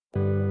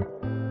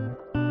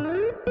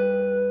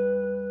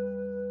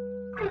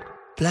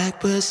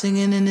Blackbird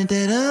singing in the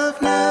dead of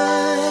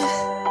night.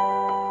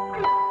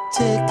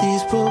 Take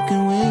these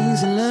broken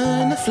wings and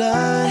learn to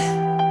fly.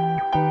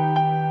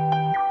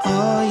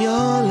 All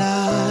your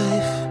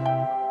life,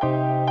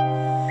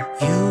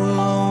 you were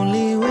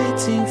only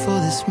waiting for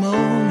this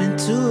moment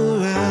to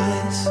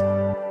arise.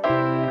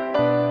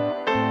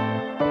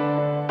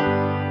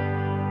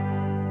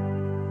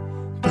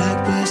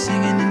 Blackbird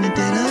singing in the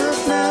dead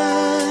of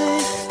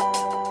night.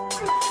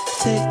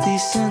 Take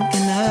these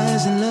sunken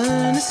eyes and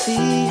learn to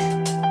see.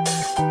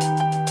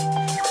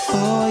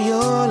 All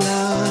your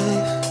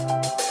life,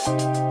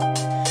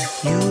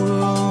 you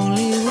were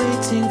only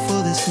waiting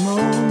for this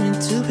moment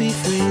to be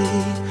free.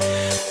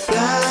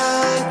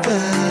 Blackbird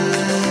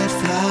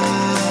fly,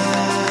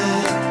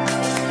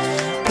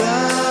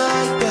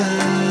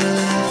 blackbird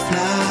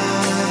fly,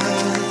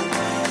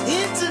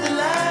 into the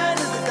light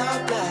of the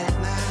dark black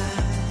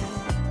night.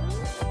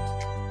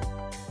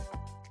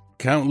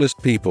 Countless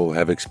people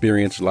have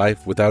experienced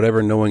life without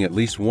ever knowing at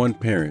least one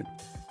parent,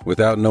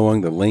 without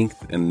knowing the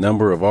length and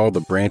number of all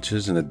the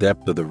branches and the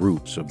depth of the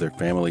roots of their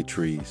family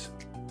trees.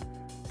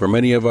 For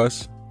many of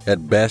us,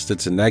 at best,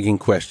 it's a nagging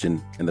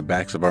question in the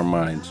backs of our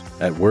minds.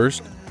 At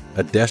worst,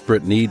 a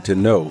desperate need to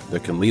know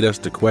that can lead us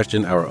to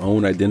question our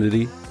own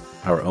identity,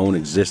 our own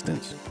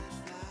existence.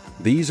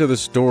 These are the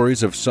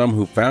stories of some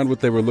who found what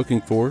they were looking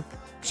for,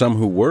 some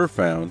who were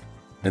found,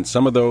 and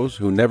some of those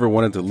who never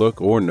wanted to look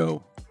or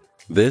know.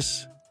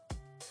 This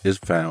is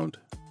Found.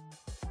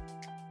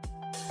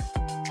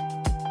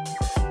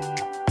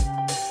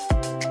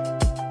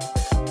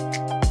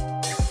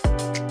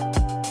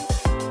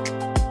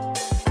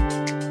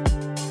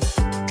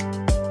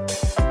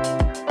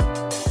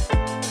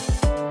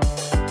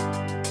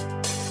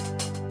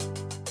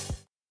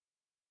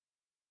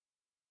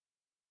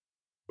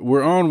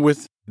 We're on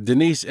with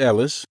Denise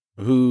Ellis,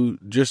 who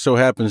just so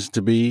happens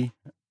to be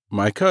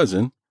my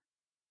cousin,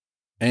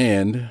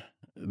 and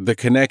the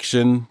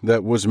connection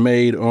that was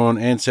made on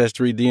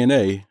Ancestry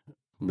DNA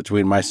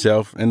between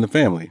myself and the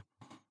family.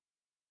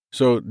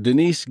 So,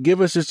 Denise,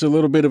 give us just a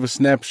little bit of a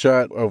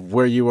snapshot of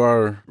where you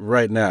are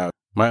right now.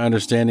 My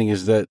understanding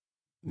is that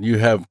you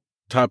have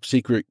top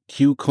secret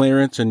Q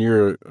clearance and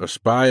you're a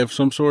spy of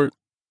some sort?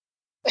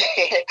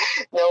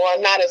 No,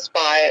 I'm not a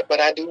spy,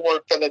 but I do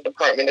work for the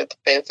Department of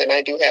Defense, and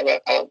I do have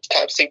a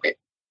top secret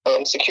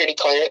security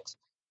clearance.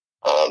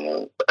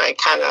 I'm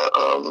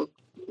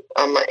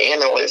an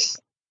analyst,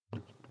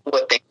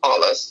 what they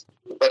call us,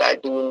 but I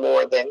do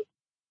more than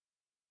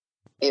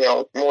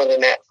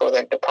that for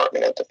the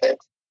Department of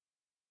Defense.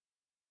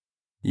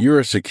 You're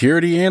a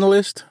security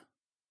analyst?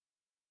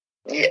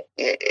 Yeah,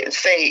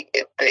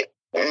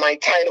 my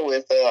title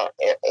is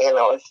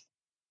analyst.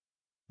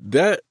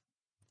 That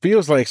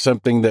feels like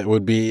something that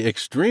would be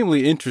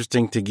extremely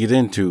interesting to get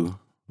into,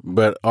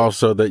 but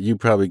also that you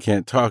probably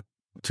can't talk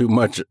too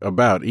much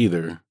about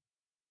either.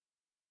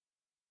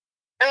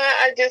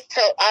 I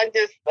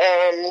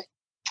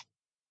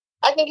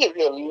can give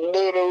you a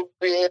little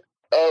bit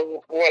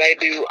of what I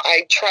do.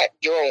 I track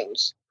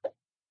drones.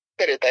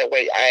 Put it that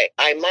way.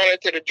 I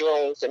monitor the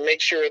drones and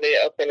make sure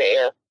they're up in the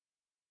air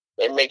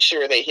and make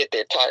sure they hit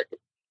their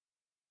target.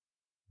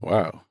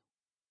 Wow.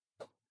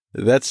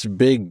 That's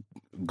big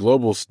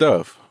global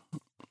stuff.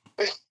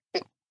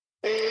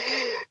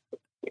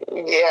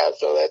 Yeah,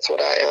 so that's what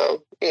I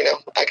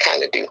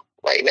kind of do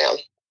right now.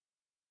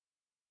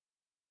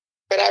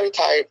 But I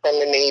retired from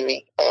the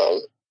Navy,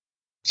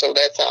 so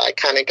that's how I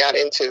kind of got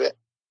into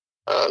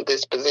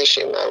this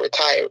position. I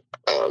retired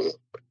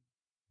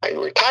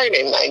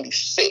in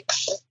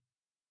 '96,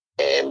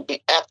 and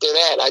after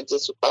that,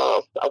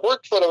 I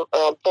worked for the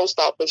post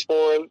office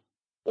for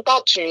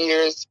about 2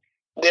 years.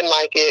 Didn't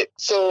like it,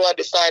 so I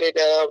decided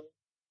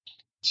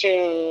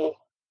to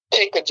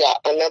take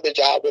another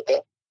job with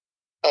the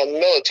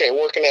military,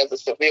 working as a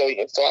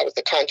civilian. So I was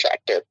a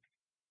contractor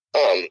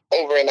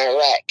over in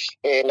Iraq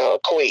and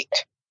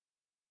Kuwait.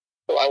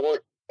 So I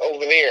worked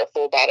over there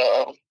for about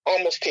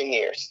almost 10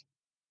 years,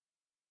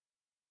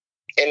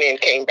 and then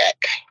came back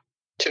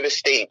to the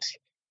States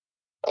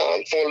for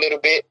a little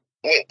bit.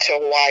 Went to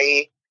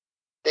Hawaii,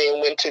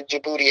 then went to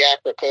Djibouti,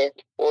 Africa.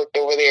 Worked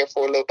over there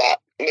for a little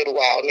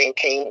while, and then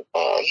came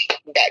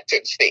back to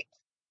the States.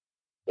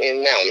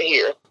 And now I'm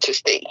here to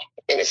stay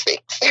in the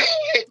States.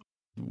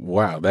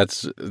 Wow,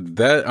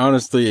 that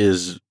honestly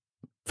is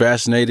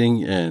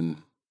fascinating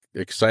and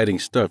exciting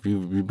stuff.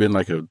 You've been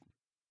like a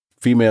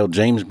female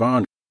James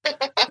Bond.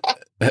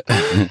 Not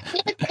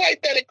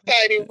quite that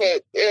exciting,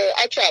 but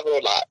I travel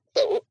a lot.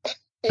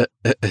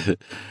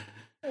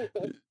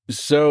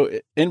 So,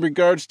 in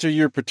regards to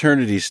your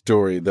paternity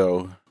story,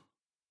 though,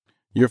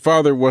 your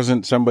father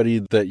wasn't somebody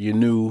that you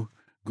knew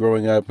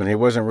growing up, and he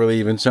wasn't really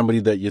even somebody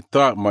that you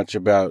thought much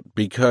about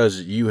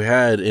because you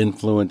had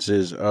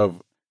influences of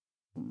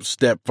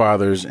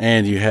stepfathers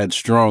and you had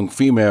strong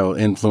female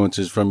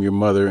influences from your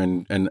mother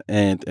and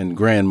aunt and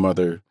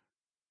grandmother.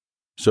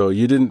 So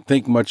you didn't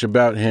think much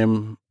about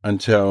him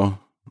until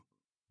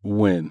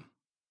when?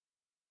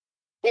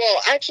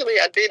 Well, actually,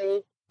 I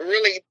didn't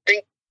really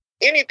think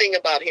anything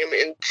about him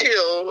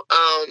until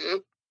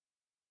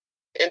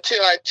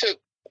until I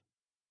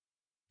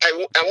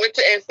went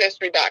to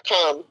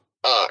Ancestry.com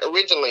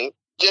originally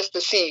just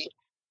to see.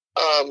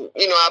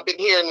 I've been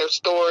hearing their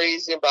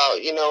stories about,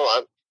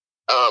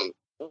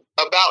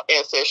 about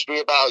ancestry,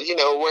 about,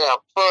 where I'm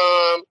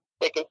from.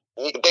 They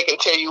can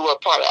tell you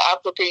what part of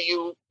Africa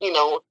you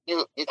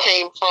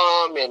came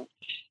from, and,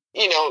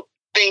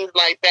 things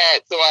like that.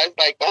 So I was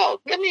like,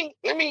 oh, let me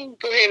go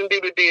ahead and do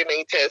the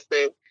DNA test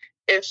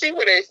and see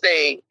where they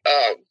say,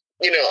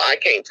 I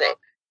came from,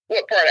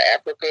 what part of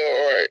Africa,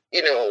 or,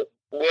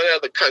 what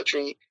other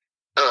country,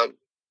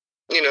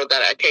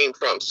 that I came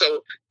from.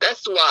 So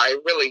that's why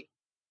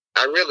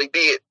I really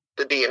did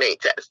the DNA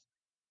test.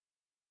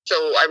 So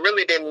I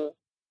really didn't,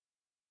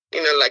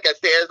 like I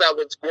said, as I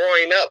was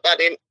growing up, I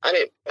didn't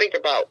think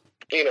about,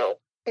 who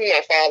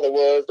my father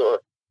was,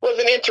 or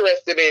wasn't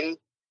interested in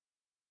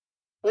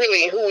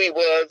really who he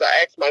was.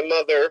 I asked my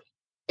mother,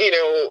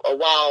 a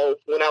while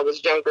when I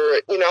was younger,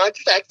 I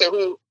just asked her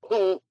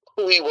who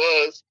he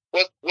was,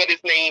 what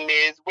his name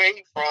is, where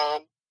he's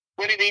from,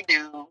 what did he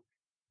do.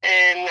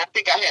 And I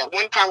think I had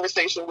one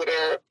conversation with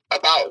her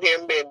about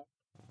him, and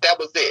that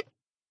was it.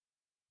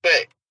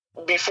 But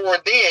before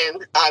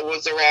then, I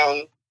was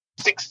around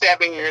 6,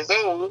 7 years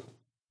old,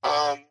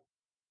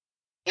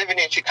 living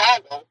in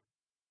Chicago.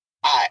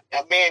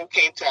 A man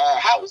came to our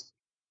house,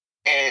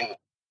 and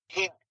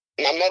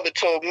my mother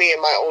told me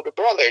and my older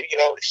brother,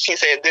 she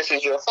said, "This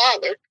is your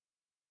father."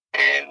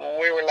 And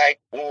we were like,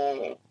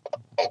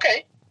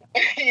 okay,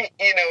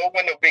 it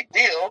wasn't a big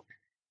deal.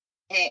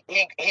 He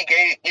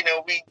gave,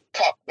 we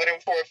talked with him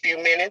for a few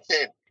minutes,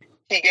 and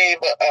he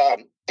gave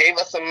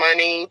us some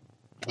money.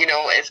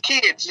 As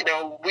kids,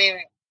 we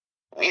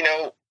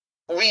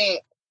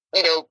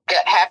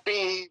got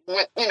happy,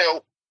 went,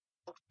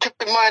 took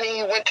the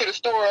money, went to the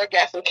store,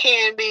 got some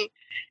candy,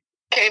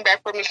 came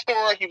back from the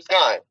store, he was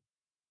gone.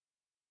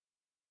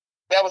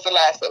 That was the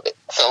last of it.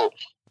 So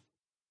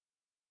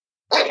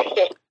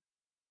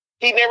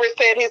he never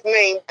said his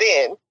name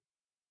then.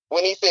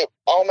 When he said,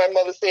 all my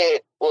mother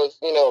said was,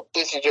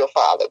 "This is your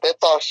father."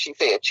 That's all she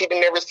said. She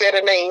never said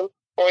a name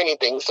or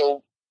anything.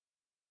 So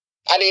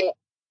I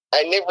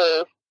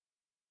never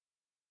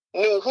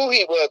knew who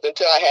he was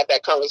until I had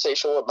that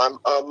conversation with my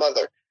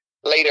mother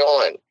later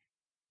on,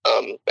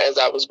 as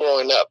I was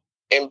growing up.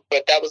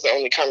 But that was the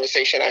only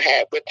conversation I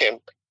had with him.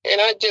 And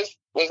I just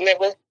was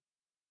never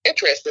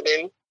interested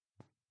in,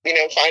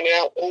 finding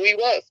out who he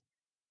was,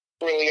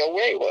 really, or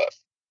where he was.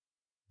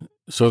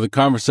 So the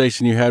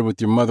conversation you had with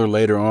your mother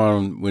later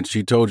on, when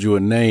she told you a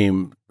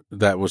name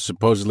that was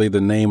supposedly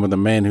the name of the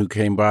man who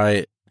came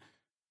by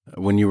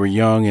when you were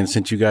young and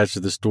sent you guys to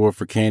the store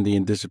for candy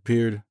and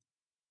disappeared?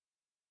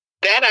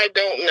 That I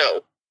don't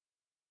know.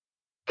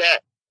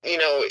 That,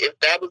 if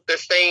that was the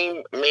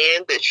same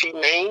man that she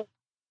named,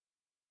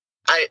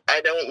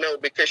 I don't know,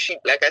 because she,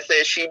 like I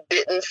said, she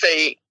didn't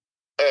say,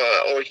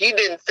 or he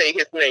didn't say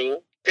his name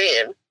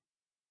then.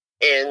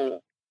 And,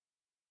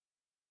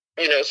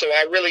 so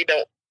I really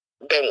don't.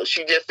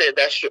 She just said,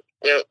 "That's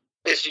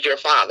this is your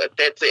father."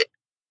 That's it.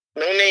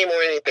 No name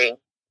or anything.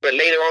 But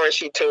later on,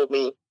 she told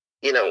me,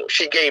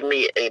 she gave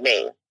me a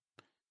name.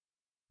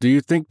 Do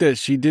you think that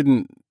she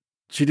didn't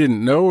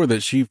know, or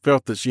that she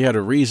felt that she had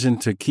a reason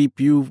to keep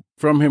you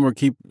from him or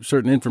keep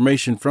certain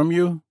information from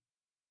you?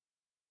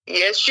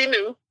 Yes, she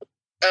knew.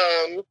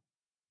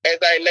 As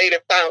I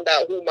later found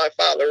out who my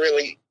father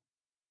really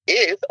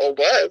is or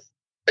was,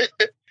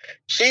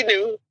 she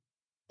knew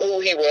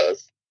who he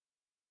was.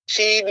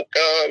 She,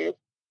 I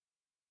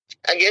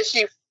guess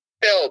she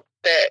felt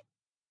that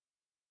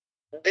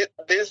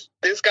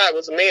this guy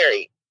was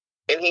married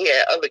and he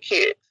had other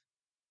kids.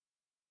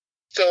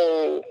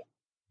 So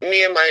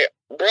me and my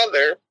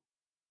brother,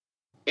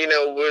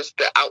 was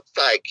the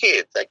outside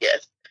kids, I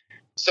guess.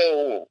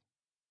 So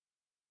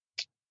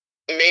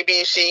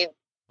maybe she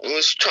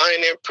was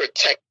trying to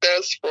protect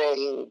us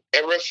from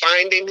ever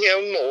finding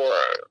him, or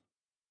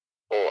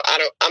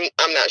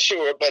I'm not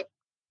sure, but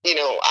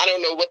I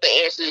don't know what the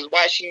answer is,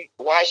 why she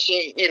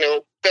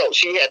felt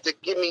she had to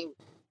give me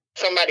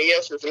somebody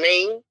else's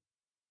name.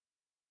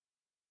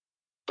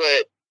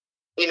 But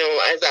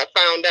as I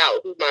found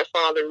out who my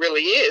father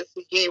really is,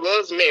 he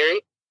was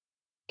married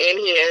and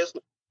he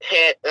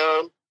had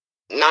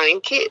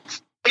 9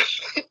 kids.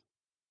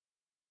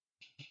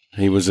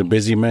 He was a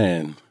busy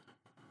man.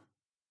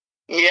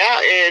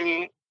 Yeah,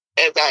 and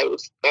as I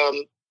was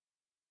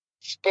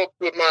spoke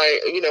with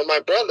my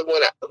brother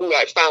who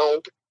I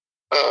found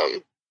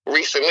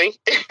recently,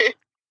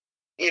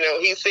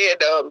 he said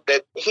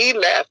that he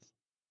left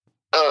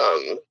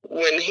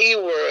when he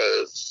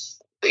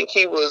was, I think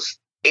he was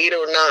 8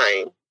 or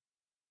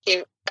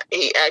 9.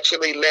 He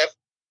actually left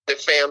the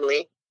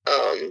family,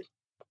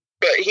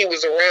 but he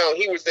was around.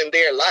 He was in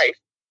their life,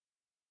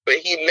 but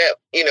he left.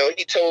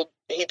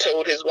 He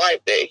told his wife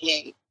that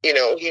he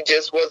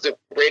just wasn't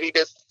ready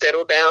to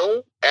settle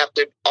down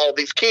after all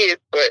these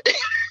kids, but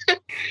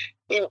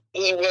he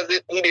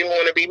wasn't. He didn't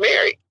want to be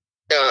married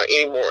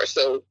anymore,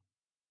 so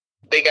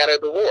they got a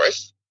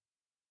divorce.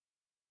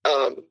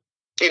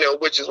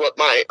 Which is what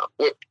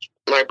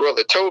my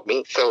brother told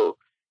me. So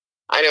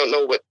I don't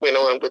know what went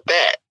on with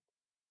that.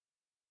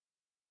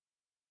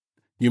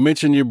 You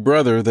mentioned your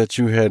brother that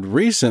you had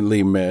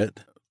recently met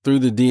through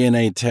the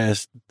DNA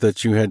test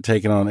that you had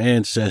taken on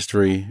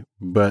Ancestry,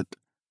 but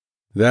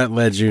that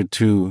led you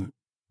to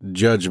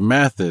Judge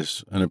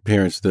Mathis, an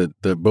appearance that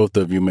both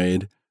of you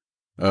made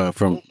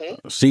from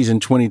season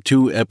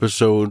 22,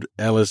 episode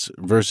Ellis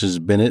versus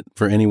Bennett.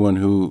 For anyone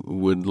who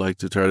would like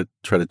to try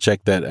to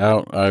check that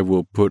out, I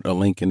will put a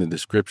link in the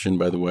description,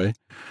 by the way.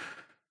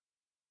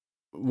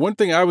 One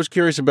thing I was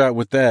curious about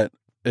with that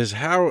is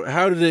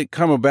how did it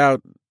come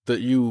about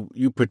that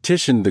you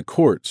petitioned the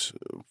courts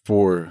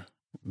for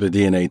the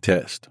DNA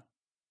test?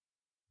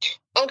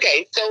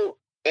 Okay, so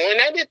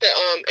when I did the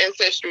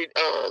ancestry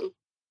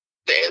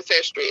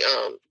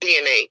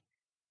DNA,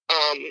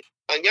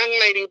 a young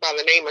lady by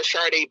the name of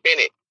Sharday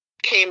Bennett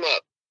came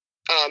up,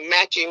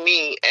 matching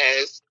me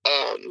as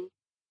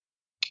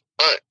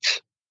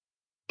aunt,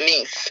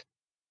 niece.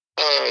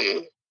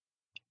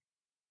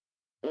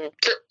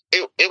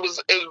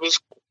 It was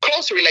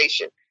close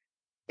relation.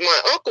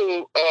 My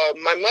uncle,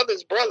 my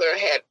mother's brother,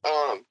 had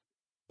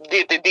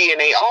did the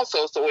DNA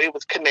also, so it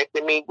was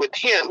connecting me with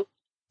him.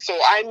 So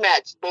I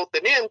matched both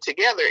of them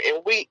together,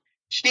 and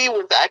she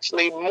was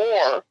actually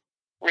more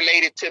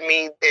related to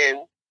me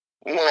than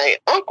my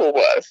uncle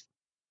was.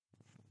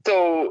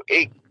 So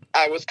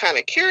I was kind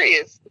of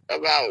curious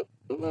about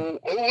who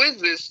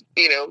is this,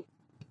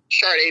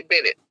 Sharday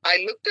Bennett.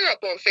 I looked her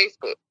up on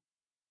Facebook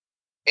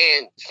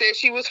and said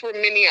she was from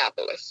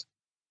Minneapolis.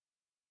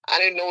 I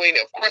didn't know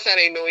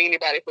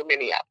anybody from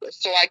Minneapolis.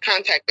 So I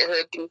contacted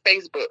her through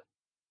Facebook,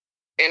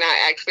 and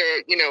I asked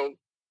her,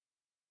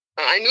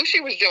 I knew she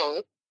was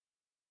young.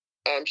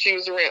 She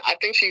was around, I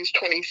think she was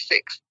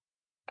 26.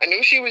 I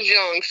knew she was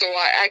young, so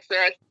I asked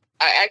her,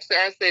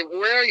 I said,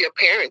 where are your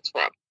parents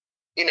from?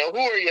 Who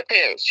are your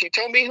parents? She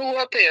told me who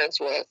her parents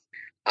was.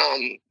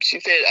 She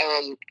said,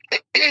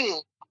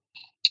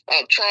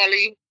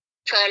 Charlie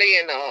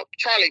and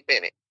Charlie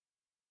Bennett.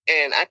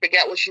 And I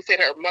forgot what she said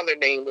her mother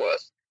name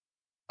was.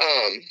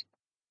 And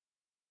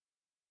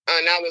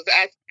I was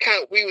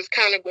we was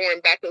kind of going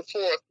back and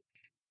forth,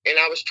 and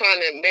I was trying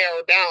to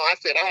narrow down. I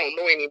said, I don't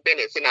know any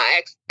Bennetts. And I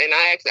asked,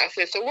 I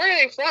said, so where are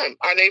they from?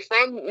 Are they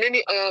from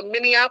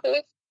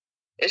Minneapolis?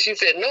 And she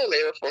said, no,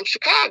 they were from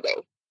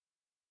Chicago.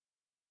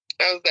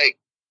 I was like,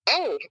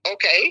 oh,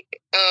 okay.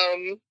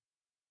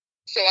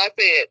 So I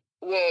said,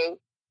 well,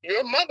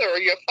 your mother or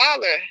your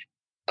father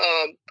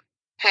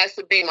has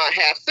to be my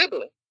half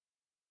sibling.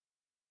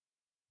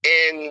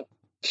 And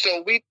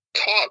so we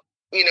talked,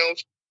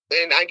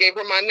 and I gave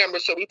her my number,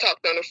 so we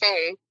talked on the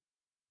phone,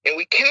 and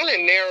we kind of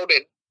narrowed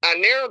it. I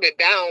narrowed it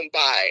down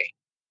by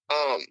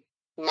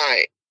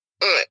my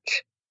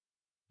aunt,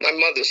 my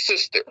mother's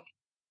sister.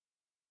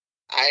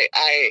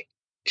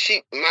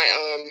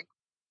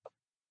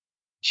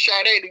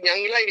 Sharday, the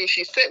young lady,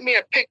 she sent me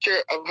a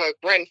picture of her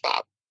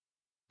grandfather,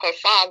 her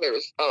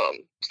father's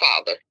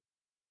father.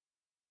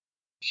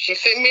 She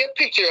sent me a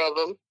picture of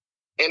him,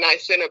 and I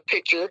sent a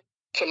picture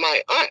to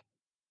my aunt.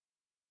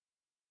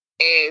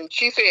 And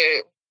she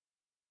said,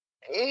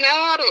 no,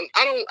 I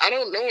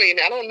don't know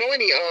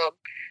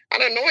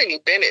any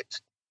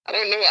Bennetts. I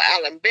don't know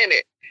Alan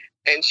Bennett.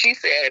 And she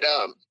said,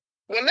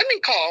 well, let me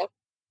call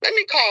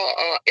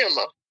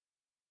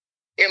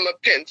Emma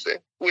Pinson,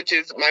 which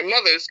is my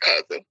mother's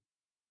cousin,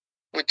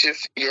 which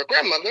is your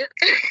grandmother.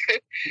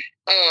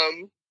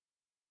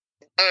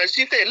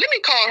 She said, let me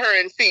call her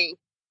and see,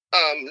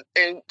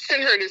 and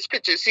send her this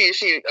picture, see if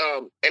she,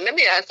 and let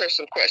me ask her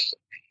some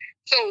questions.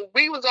 So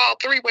we was all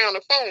three-way on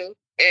the phone,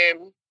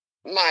 and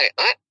my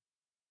aunt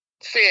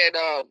said,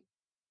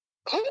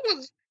 who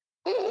was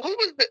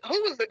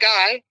the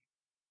guy?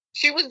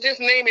 She was just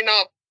naming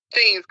off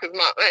things because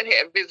my aunt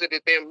had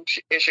visited them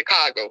in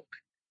Chicago.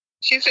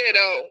 She said,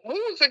 who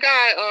was the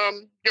guy,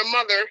 your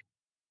mother,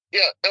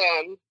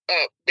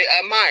 the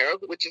Myra,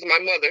 which is my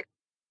mother,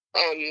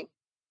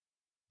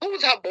 who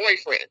was her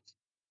boyfriend?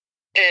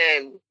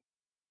 And,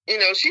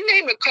 she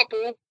named a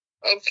couple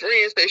of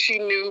friends that she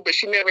knew, but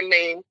she never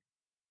named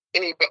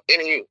any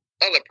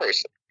other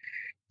person.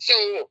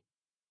 So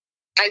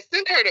I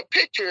sent her the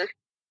picture,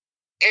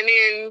 and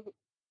then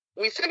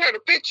we sent her the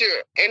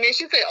picture, and then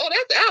she said, oh,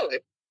 that's Alan.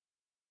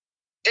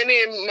 And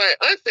then my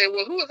aunt said,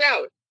 well, who was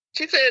Alan?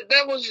 She said,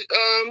 that was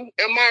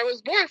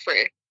Elmira's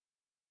boyfriend.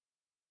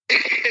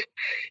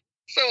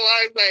 So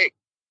I was like,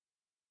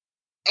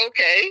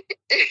 okay.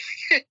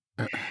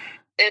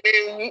 And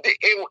then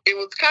it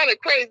was kind of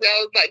crazy.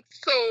 I was like,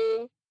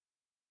 so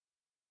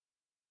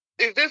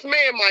is this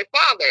man my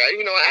father?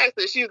 I asked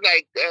her. She was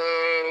like,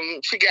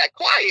 she got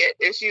quiet,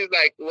 and she was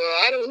like, well,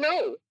 I don't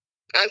know.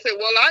 I said,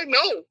 well, I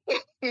know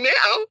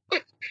now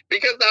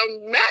because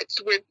I'm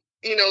matched with,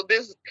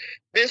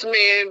 this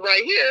man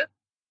right here,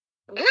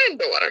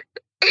 granddaughter.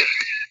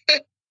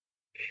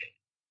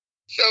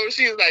 So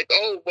she was like,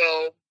 oh,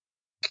 well,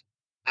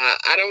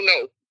 I don't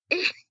know.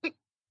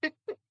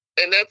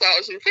 And that's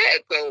all she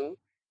said.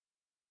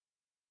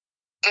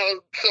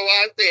 So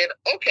I said,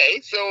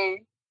 okay. So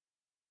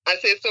I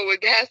said, so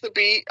it has to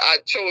be, I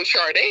chose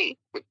Sharday,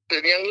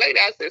 the young lady.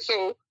 I said,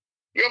 so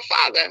your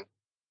father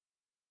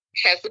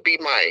has to be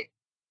my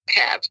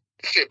half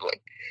sibling.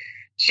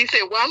 She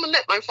said, well, I'm going to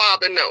let my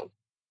father know.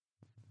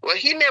 Well,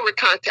 he never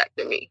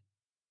contacted me.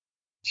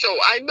 So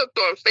I looked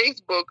on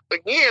Facebook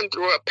again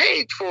through a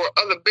page for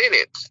other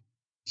Bennetts.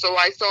 So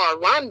I saw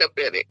Rhonda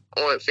Bennett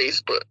on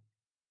Facebook.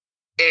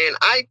 And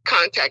I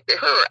contacted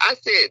her. I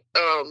said,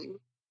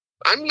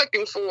 I'm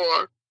looking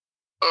for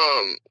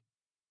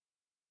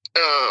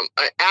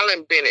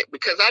Alan Bennett,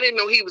 because I didn't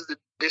know he was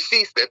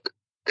deceased at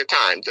the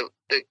time,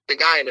 the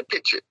guy in the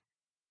picture.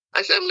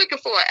 I said, I'm looking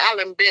for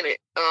Alan Bennett.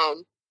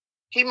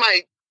 He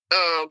might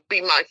be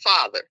my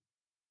father.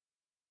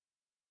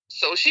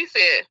 So she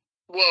said,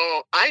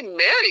 well, I'm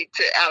married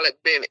to Alan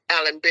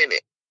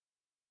Bennett.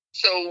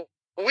 So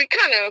we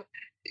kind of,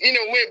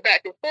 went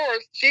back and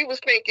forth. She was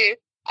thinking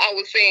I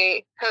was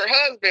saying her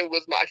husband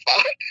was my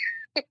father.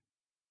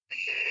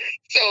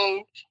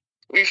 So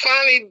we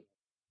finally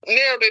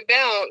narrowed it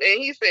down,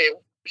 and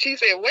she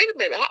said, wait a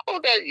minute, how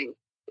old are you?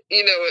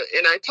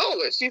 And I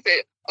told her. She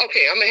said,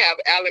 okay, I'm going to have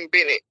Alan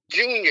Bennett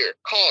Jr.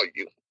 call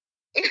you.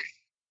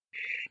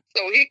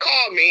 So he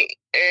called me,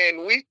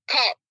 and we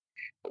talked.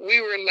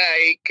 We were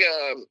like,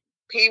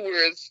 he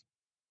was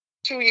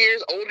 2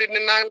 years older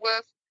than I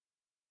was.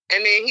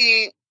 And then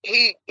he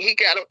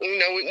got,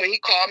 when he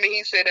called me,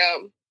 he said,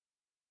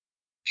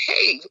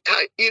 hey,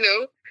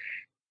 you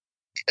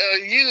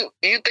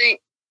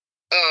think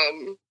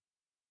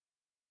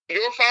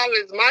your father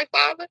is my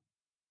father?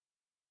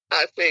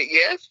 I said,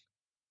 yes.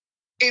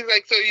 He's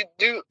like, so you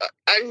do,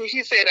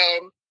 he said,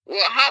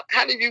 well,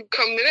 how did you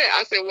come to that?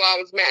 I said, well, I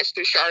was matched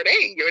to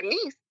Sade, your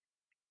niece.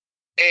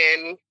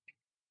 And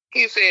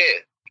he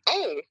said,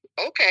 oh,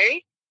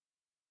 okay.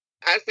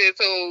 I said,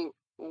 so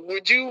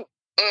would you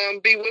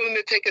be willing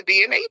to take a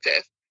DNA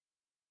test?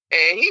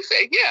 And he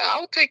said, yeah,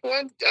 I'll take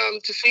one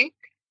to see.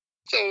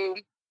 So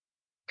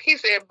he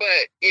said,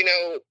 but,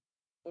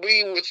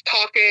 we was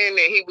talking, and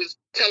he was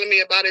telling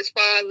me about his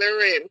father,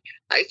 and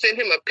I sent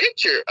him a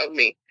picture of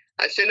me.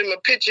 I sent him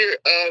a picture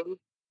of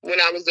when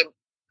I was a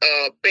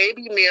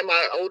baby, me and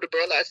my older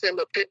brother. I sent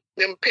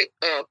him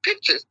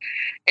pictures.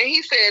 And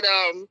he said,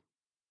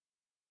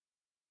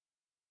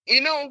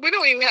 we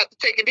don't even have to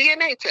take a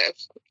DNA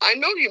test. I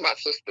know you, my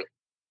sister.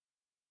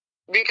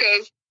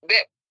 Because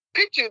that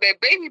picture,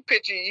 that baby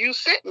picture you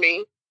sent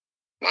me,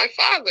 my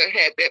father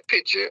had that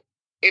picture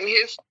in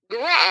his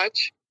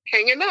garage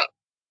hanging up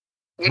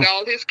with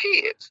all his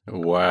kids.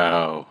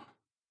 Wow.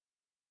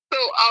 So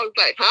I was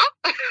like,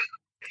 huh?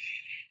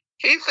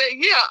 He said,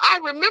 yeah, I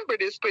remember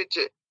this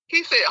picture.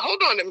 He said,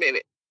 hold on a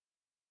minute.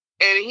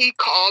 And he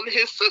called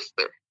his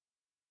sister,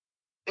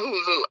 who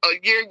was a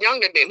year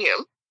younger than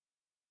him.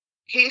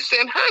 He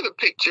sent her the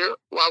picture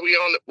while we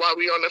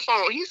on the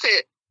phone. He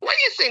said, where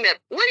you seen that?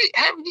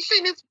 Have you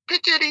seen this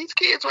picture of these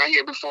kids right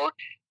here before?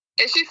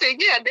 And she said,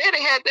 yeah,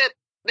 Daddy had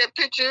that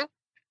picture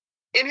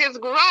in his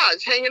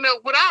garage hanging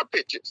up with our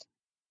pictures.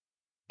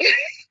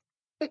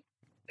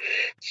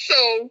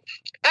 So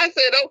I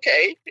said,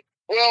 okay,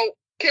 well,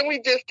 can we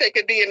just take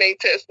a DNA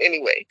test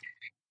anyway?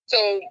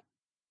 So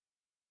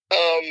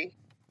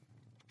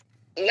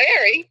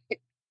Larry,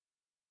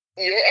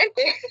 your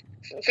uncle,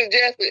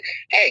 suggested,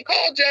 hey,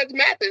 call Judge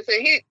Mathis,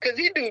 and because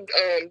he do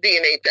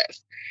DNA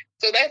tests.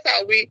 So that's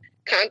how I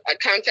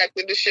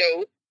contacted the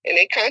show, and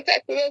they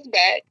contacted us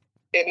back,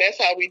 and that's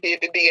how we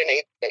did the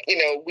DNA.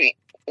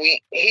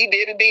 He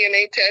did a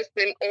DNA test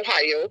in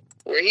Ohio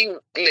where he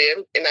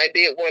lived, and I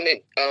did one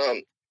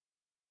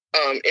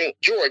in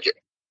Georgia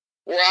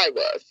where I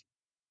was,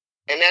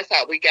 and that's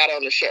how we got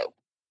on the show.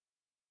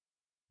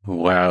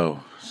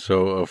 Wow.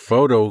 So a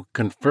photo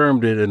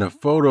confirmed it, and a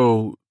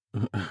photo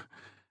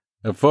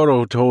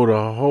told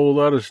a whole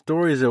lot of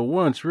stories at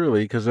once,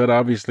 really, because that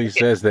obviously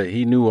says that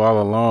he knew all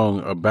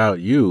along about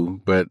you,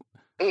 but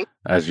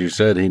as you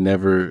said, he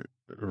never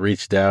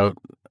reached out,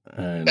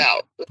 and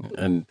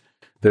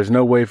there's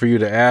no way for you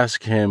to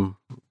ask him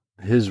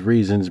his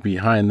reasons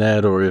behind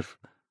that, or if,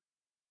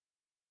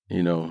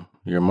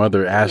 your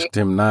mother asked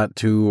him not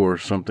to, or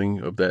something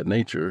of that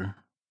nature.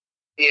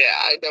 Yeah,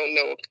 I don't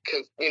know,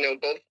 because,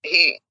 both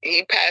he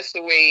passed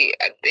away,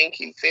 I think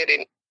he said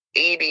in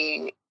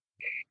 89.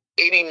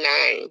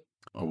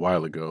 A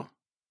while ago.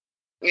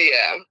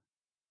 Yeah.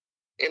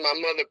 And my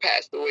mother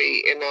passed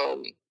away, and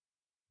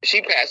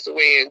she passed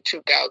away in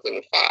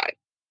 2005.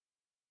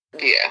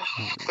 Yeah.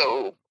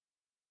 So,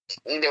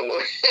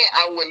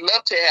 I would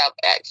love to have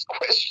asked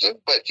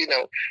questions, but,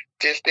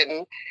 just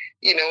didn't,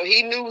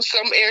 he knew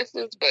some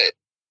answers, but,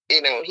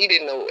 he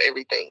didn't know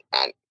everything.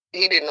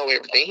 He didn't know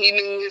everything. He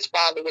knew his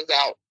father was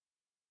out,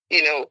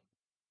 with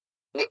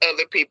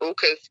other people,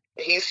 because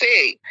he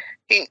said,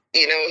 his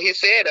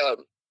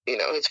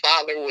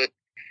father would,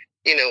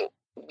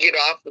 get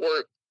off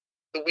work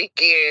the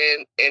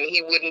weekend, and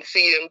he wouldn't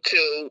see him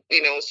till,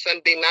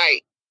 Sunday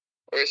night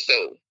or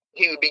so.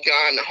 He would be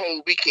gone the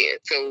whole weekend.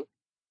 So,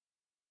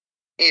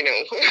 he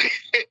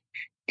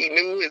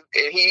knew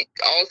and he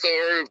also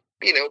heard,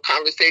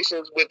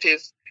 conversations with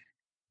his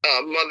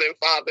mother and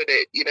father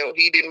that,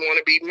 he didn't want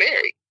to be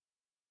married.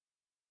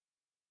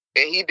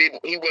 And he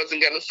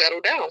wasn't going to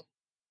settle down.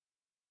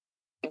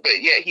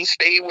 but yeah, he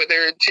stayed with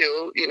her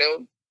until,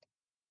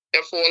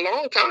 and for a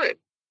long time.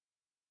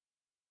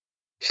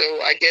 So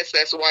I guess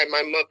that's why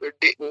my mother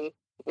didn't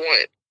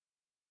want,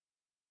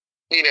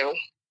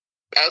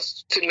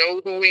 us to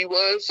know who he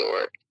was,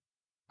 or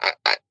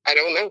I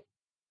don't know.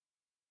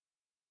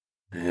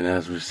 And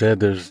as we said,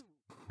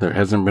 there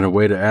hasn't been a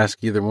way to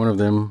ask either one of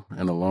them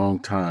in a long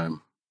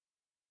time.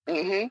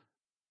 Mm-hmm.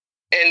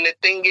 And the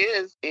thing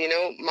is,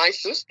 my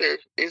sister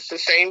is the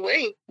same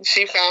way.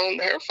 She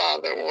found her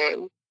father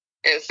on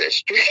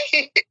Ancestry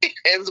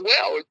as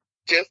well,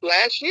 just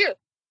last year.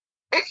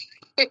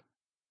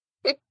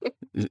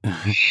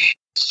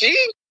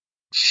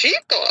 She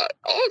thought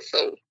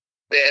also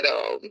that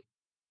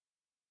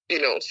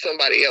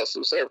somebody else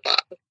was her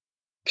father.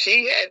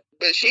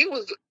 But she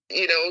was,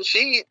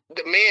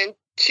 the man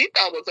she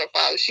thought was her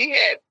father, she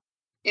had,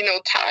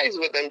 ties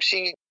with him.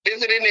 She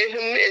visited him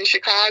in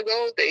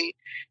Chicago.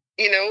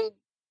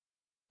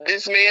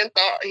 This man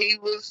thought he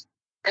was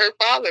her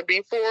father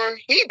before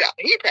he died.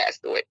 He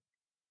passed away.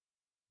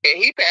 And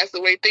he passed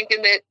away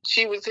thinking that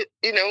she was,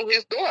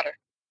 his daughter.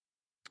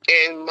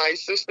 And my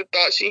sister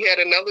thought she had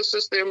another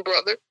sister and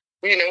brother,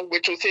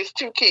 which was his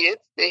 2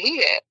 kids that he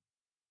had.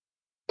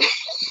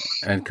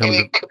 And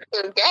it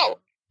turned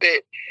out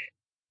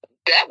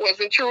that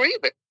wasn't true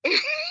either.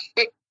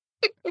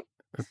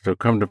 So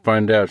come to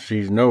find out,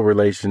 she's no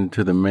relation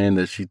to the man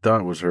that she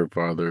thought was her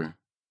father.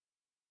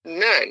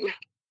 None.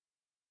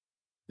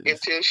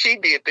 Until she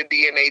did the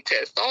DNA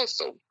test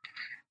also.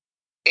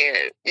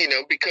 And,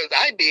 because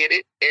I did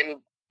it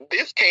and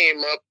this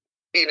came up,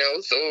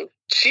 so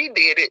she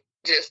did it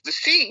just to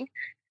see,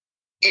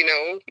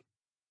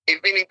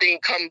 if anything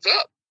comes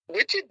up,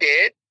 which it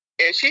did.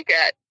 And she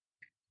got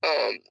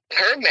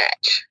her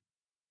match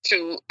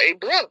to a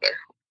brother.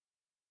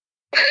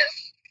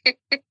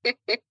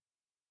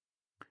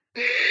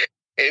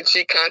 And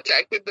she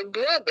contacted the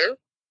brother,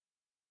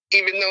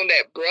 even though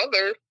that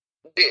brother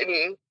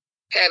didn't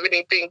have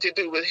anything to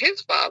do with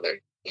his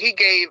father. He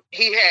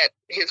had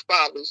his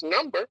father's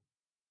number.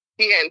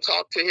 He hadn't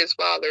talked to his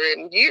father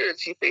in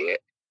years, he said,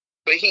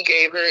 but he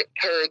gave her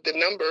the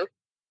number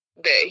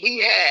that he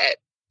had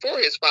for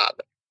his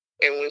father.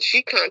 And when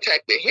she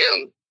contacted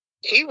him,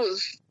 he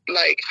was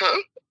like,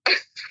 huh?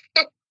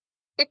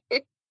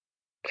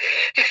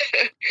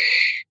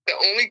 The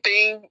only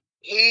thing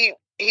he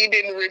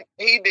didn't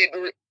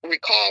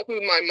recall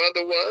who my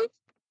mother was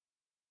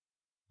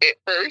at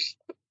first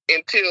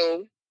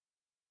until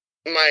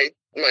my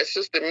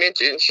sister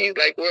mentioned. She's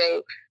like,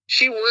 well,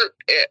 she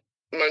worked at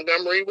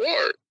Montgomery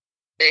Ward,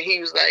 and he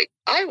was like,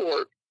 I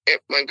worked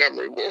at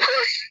Montgomery Ward.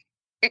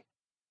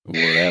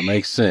 Well, that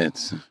makes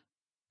sense.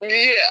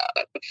 Yeah.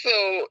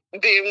 So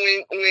then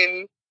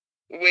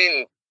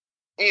when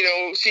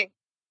she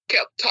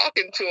kept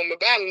talking to him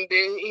about him,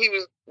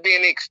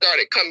 then it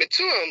started coming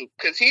to him,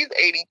 because he's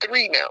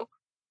 83 now.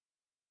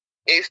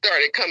 It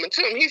started coming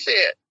to him. He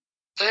said,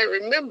 I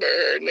remember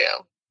her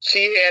now.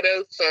 She had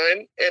a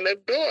son and a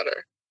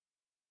daughter.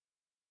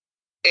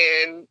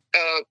 And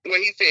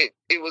when he said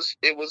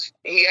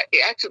he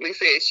actually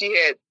said she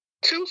had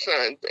 2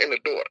 sons and a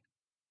daughter,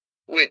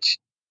 which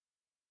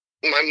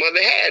my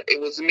mother had. It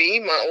was me,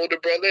 my older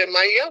brother, and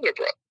my younger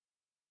brother.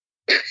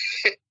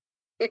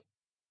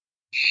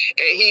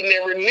 And he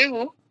never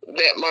knew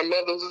that my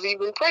mother was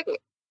even pregnant.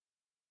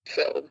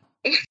 So,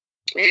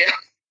 yeah.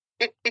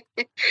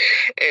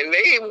 And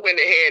they went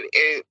ahead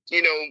and,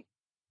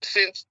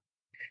 since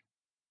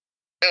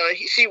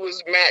she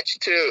was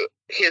matched to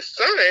his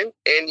son,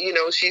 and,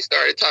 she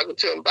started talking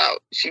to him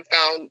about, she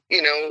found,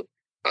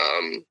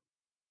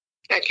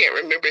 I can't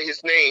remember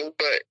his name,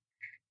 but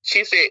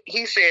he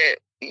said,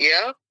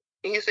 yeah.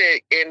 He said,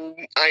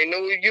 and I know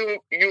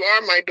you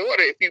are my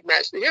daughter if you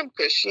matched to him,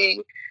 because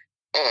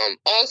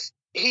also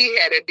he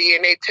had a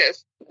DNA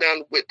test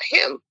done with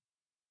him.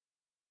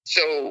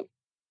 So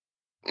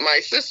my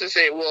sister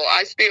said, well,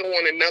 I still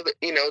want another,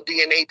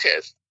 DNA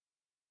test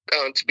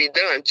to be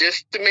done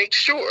just to make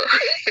sure.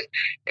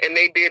 And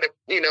they did a,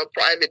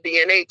 private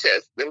DNA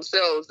test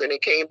themselves, and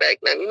it came back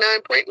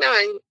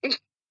 99.9.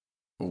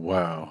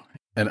 Wow.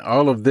 And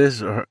all of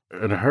this,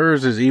 and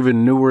hers is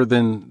even newer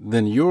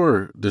than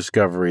your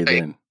discovery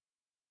then.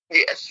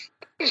 Yes.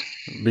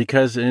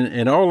 Because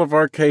in all of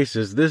our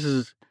cases, this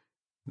is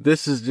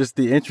just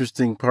the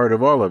interesting part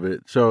of all of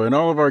it. So in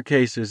all of our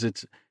cases,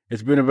 it's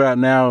been about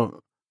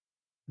now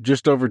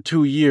just over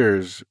 2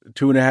 years,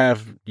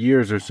 2.5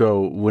 years or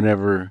so,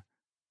 whenever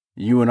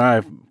you and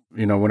I,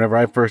 whenever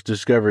I first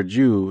discovered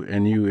you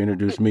and you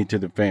introduced me to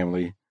the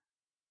family.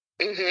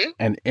 Mm-hmm.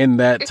 And in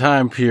that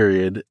time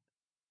period,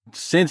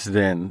 since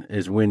then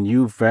is when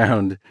you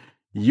found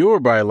your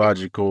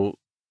biological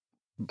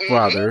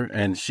father,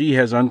 and she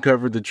has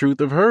uncovered the truth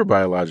of her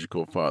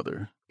biological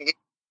father.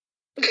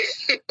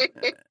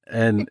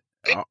 And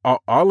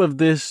all of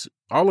this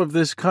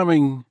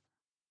coming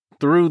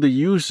through the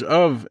use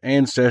of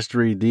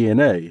Ancestry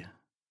DNA.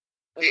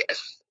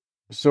 Yes.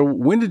 So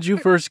when did you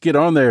first get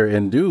on there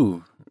and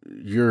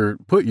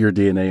put your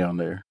DNA on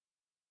there?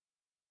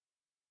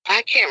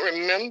 I can't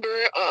remember.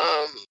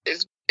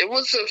 It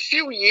was a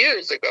few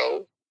years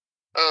ago,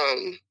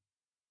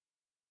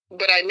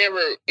 but I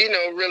never,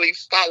 really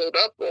followed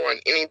up on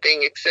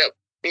anything except,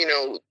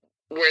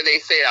 where they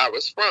said I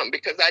was from,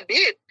 because I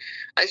did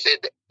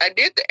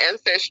the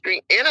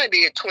Ancestry and I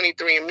did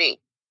 23andMe.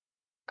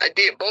 I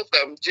did both of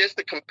them just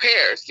to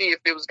compare, see if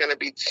it was going to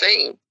be the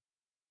same,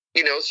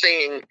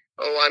 saying,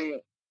 oh,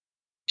 I'm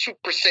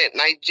 2%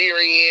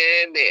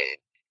 Nigerian and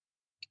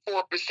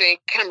 4%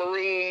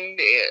 Cameroon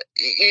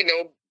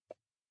and,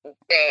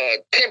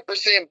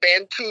 10%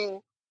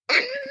 Bantu.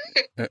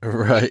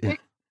 Right.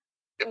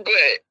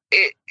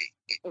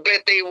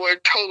 But they were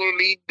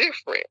totally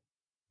different.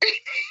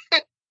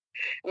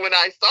 When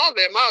I saw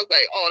them, I was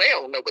like, oh, they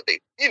don't know what they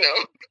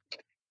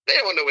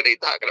don't know what they're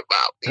talking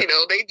about.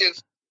 They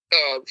just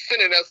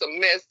sending us a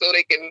mess so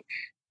they can,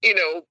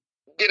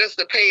 get us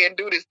to pay and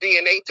do this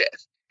DNA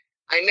test.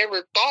 I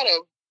never thought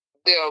of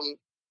them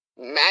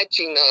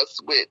matching us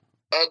with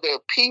other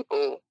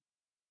people.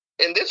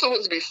 And this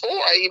was before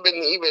I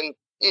even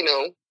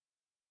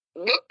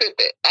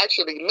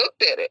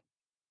looked at it.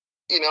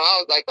 I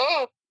was like,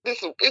 oh,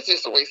 it's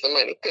just a waste of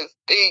money, because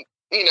they,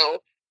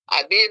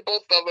 I did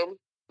both of them.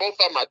 Both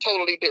of them are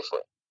totally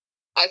different.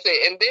 I said,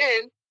 and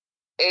then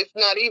it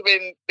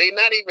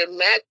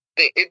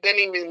didn't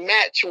even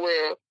match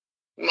where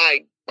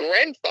my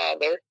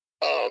grandfather,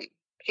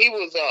 he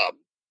was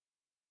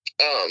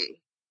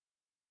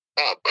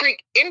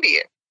Creek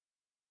Indian,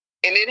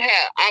 and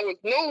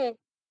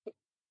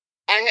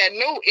I had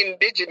no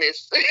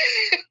indigenous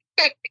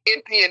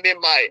Indian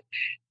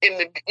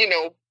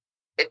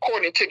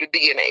according to the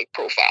DNA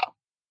profile.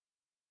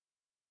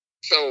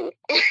 So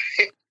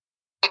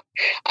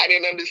I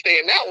didn't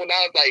understand that one.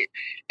 I was like,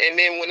 and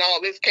then when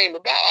all this came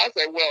about, I was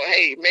like, well,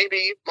 hey,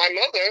 maybe my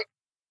mother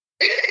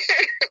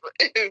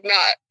is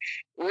not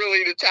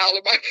really the child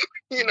of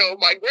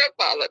my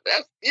grandfather.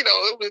 That's, it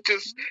was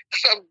just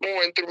stuff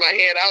going through my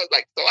head. I was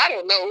like, so I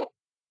don't know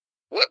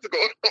what's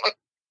going on.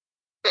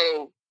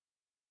 So,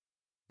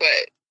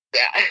 but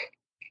that,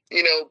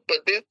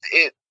 but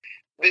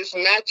this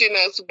matching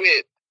us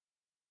with,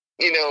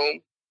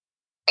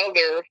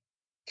 other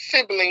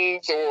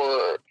siblings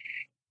or,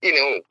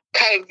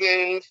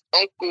 cousins,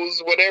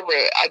 uncles, whatever,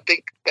 I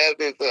think that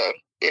is a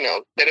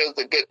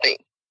good thing.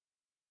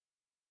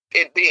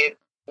 It did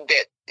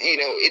that,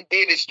 it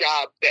did its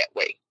job that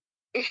way.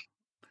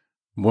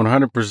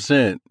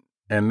 100%.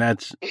 And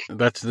that's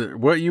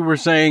what you were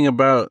saying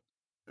about,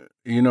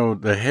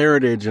 the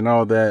heritage and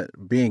all that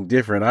being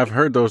different. I've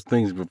heard those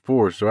things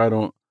before, so I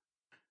don't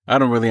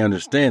really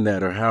understand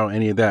that or how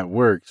any of that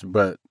works,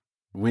 but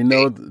we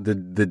know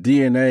the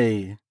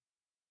DNA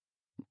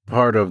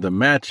part of the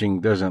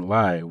matching doesn't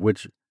lie,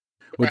 which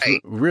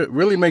Right.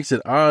 really makes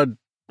it odd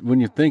when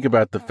you think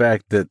about the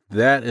fact that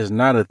is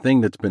not a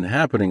thing that's been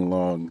happening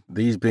long,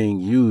 these being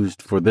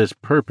used for this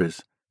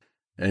purpose.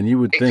 And you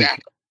would think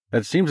Exactly.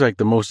 that seems like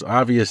the most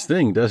obvious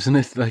thing, doesn't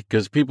it? Like,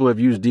 because people have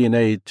used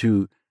DNA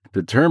to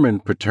determine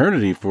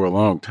paternity for a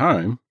long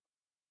time.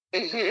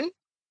 Mm-hmm.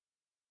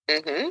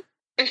 Mm-hmm.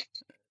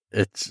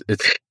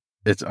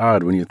 It's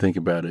odd when you think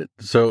about it.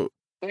 So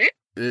Yeah.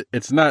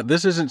 it's not,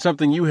 this isn't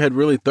something you had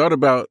really thought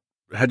about.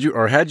 Had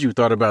you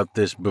thought about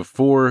this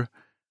before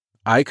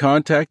I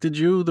contacted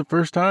you the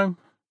first time?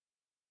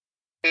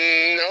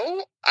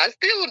 No, I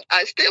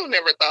still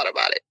never thought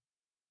about it.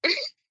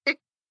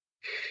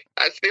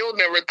 I still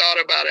never thought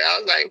about it. I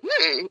was like,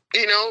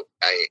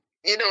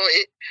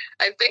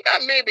 I think I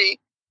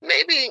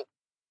maybe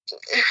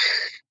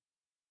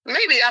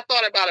I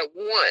thought about it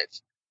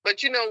once,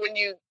 but when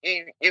you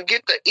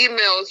get the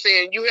email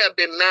saying you have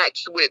been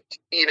matched with,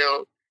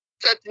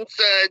 such and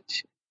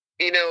such,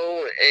 and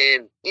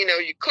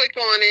you click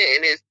on it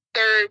and it's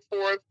third,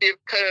 fourth,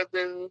 fifth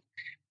cousins.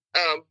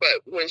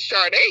 But when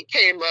Sade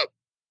came up,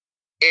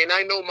 and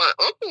I know my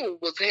uncle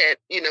did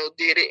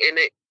it, and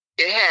it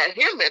had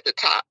him at the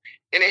top,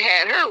 and it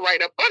had her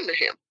right up under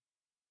him,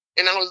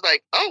 and I was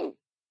like, oh,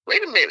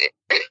 wait a minute,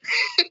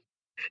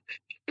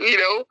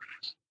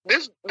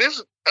 this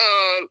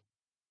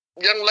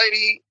young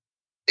lady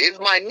is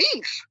my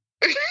niece,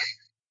 and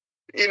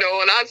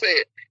I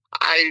said,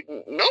 I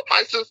know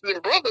my sisters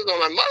and brothers on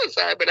my mother's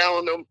side, but I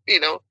don't know,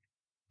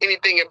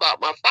 anything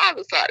about my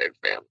father's side of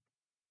the family.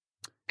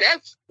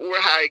 That's where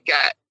I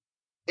got,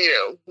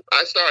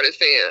 I started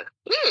saying,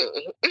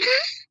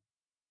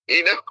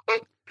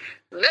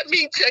 let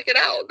me check it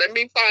out. Let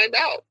me find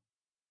out.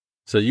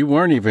 So you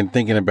weren't even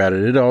thinking about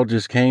it. It all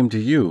just came to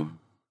you.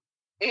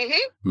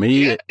 Mm-hmm.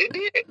 Me, it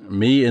did.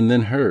 me, and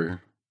then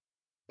her.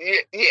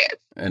 Yes.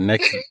 And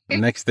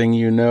next thing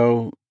you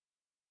know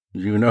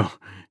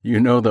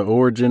the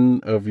origin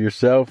of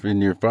yourself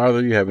and your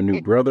father. You have a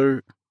new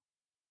brother.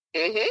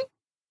 Mm-hmm.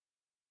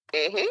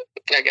 Mm-hmm.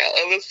 I got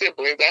other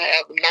siblings. I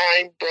have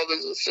 9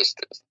 brothers and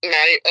sisters. 9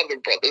 other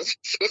brothers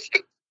and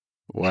sisters.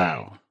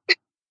 Wow.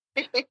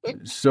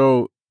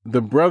 So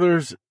the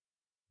brothers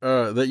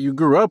that you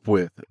grew up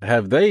with,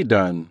 have they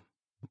done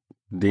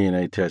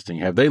DNA testing?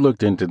 Have they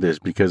looked into this?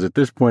 Because at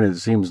this point, it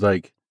seems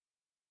like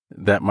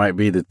that might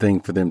be the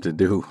thing for them to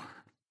do.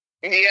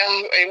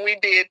 Yeah, and we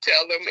did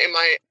tell them. And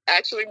my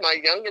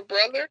younger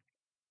brother,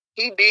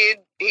 he did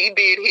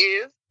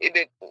his. It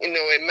did,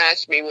 it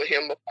matched me with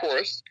him, of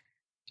course.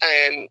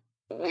 And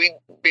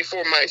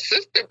before my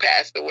sister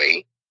passed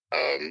away,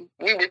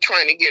 we were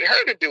trying to get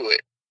her to do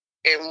it.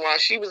 And while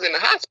she was in the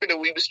hospital,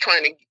 we was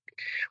trying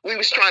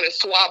to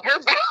swab her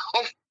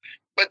mouth,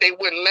 but they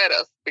wouldn't let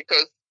us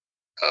because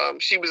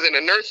she was in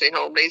a nursing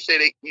home. They said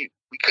we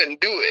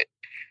couldn't do it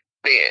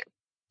then.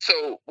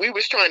 So we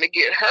was trying to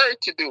get her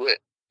to do it.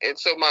 And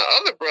so my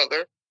other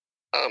brother,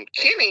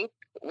 Kenny,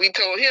 we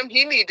told him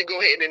he needed to go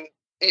ahead and,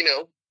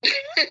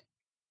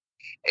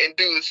 and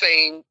do the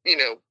same,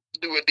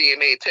 do a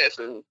DNA test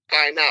and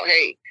find out,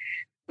 hey,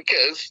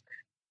 because,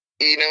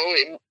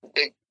 and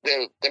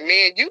the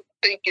man you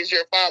think is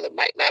your father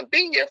might not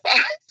be your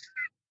father.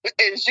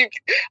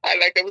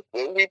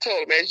 We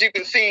told him, as you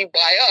can see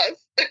by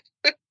us.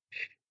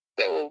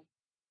 So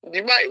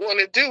you might want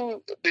to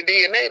do the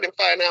DNA to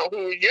find out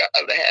who your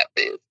other half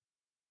is.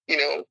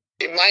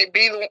 It might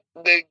be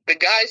the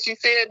guy she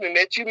said and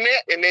that you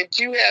met and that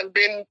you have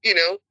been,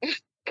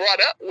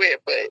 brought up with,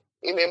 but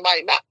it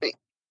might not be.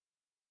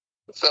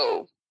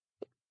 So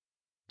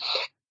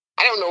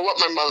I don't know what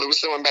my mother was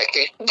doing back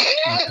then.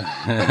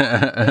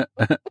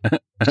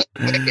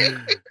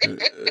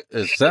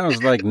 It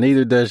sounds like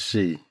neither does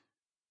she.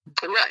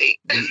 Right.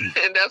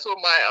 And that's what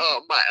my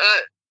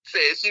aunt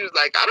said. She was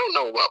like, I don't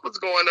know what was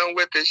going on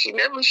with it. She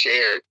never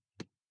shared,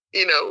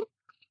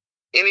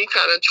 any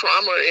kind of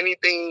trauma or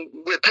anything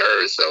with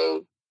her.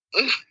 So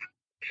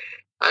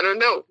I don't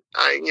know.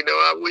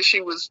 I wish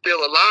she was still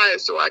alive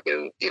so I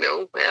can,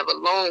 have a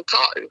long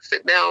talk and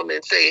sit down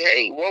and say,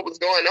 hey, what was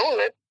going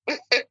on?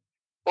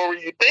 What were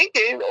you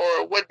thinking?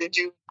 Or why did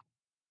you,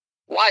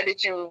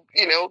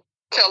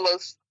 tell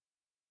us,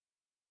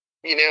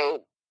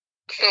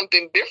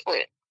 something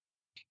different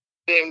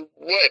than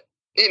what,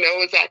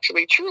 is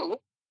actually true.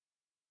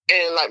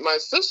 And like my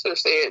sister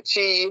said,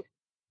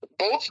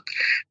 both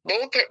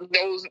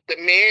those, the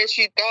man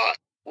she thought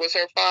was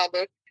her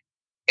father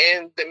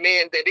and the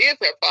man that is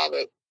her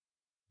father,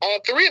 all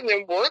three of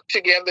them worked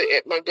together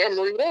at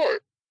Montgomery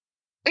Ward.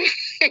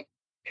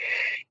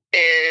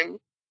 And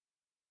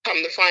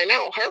come to find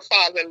out, her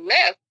father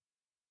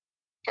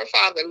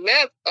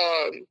left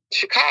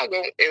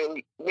Chicago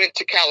and went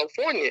to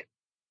California.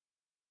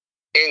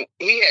 And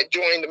he had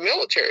joined the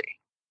military.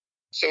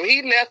 So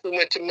he left and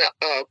went to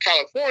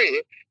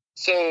California.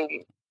 So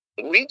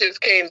we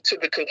just came to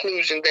the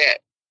conclusion that,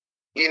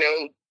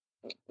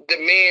 the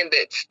man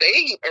that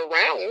stayed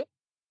around,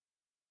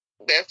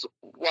 that's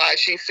why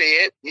she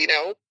said,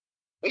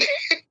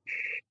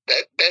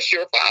 that's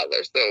your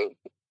father. So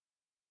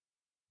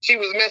she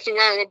was messing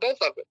around with both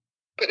of them,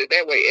 put it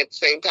that way, at the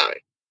same time.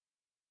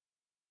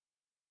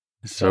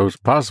 So it's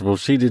possible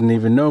she didn't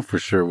even know for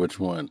sure which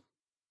one.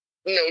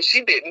 No,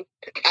 she didn't.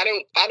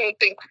 I don't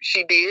think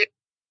she did.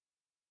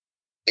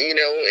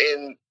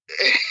 And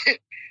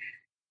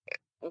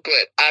but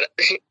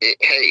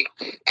hey,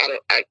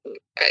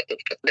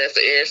 that's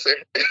the answer.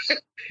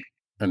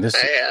 And this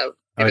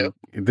I have,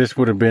 this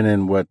would have been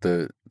in what,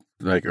 the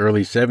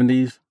early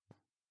 70s?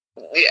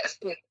 Yes,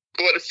 or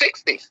the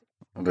 60s.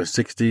 The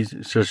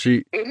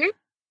 60s.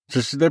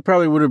 So there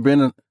probably would have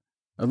been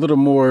a little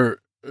more,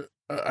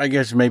 I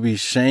guess, maybe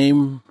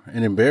shame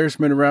and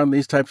embarrassment around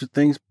these types of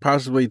things,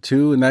 possibly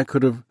too, and that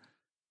could have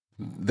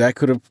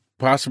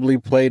possibly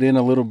played in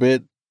a little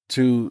bit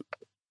to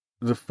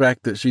the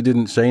fact that she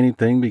didn't say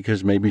anything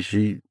because maybe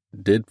she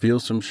did feel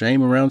some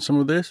shame around some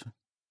of this.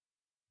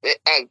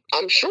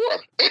 I'm sure.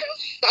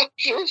 I'm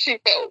sure she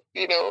felt,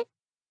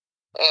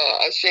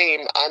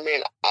 ashamed. I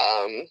mean,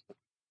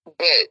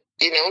 but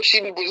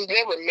she was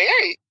never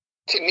married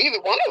to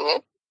neither one of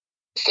them,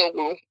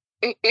 so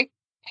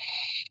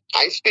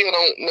I still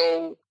don't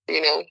know,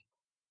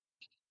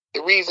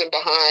 the reason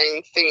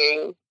behind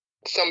saying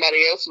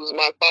somebody else was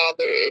my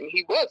father and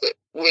he wasn't,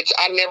 which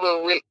I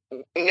never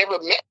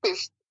met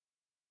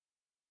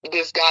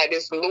this guy,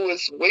 this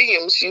Lewis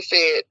Williams, she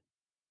said,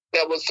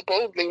 that was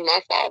supposedly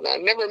my father. I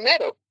never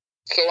met him.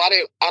 So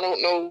I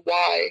don't know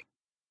why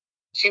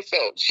she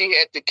felt she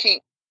had to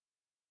keep,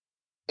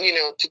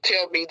 to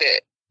tell me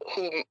that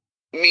who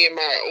me and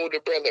my older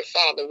brother's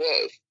father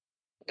was,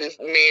 this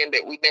man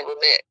that we never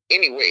met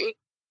anyway.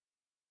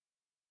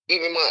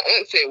 Even my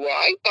aunt said, well,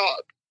 I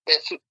thought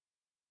that's,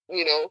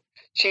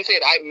 she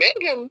said, I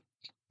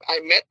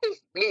met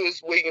this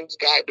Lewis Williams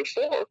guy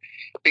before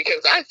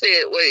because I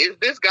said, well, is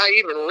this guy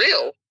even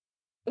real?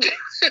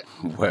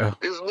 Well,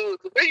 this Lewis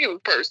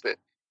Williams person,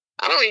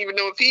 I don't even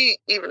know if he's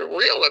even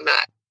real or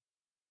not.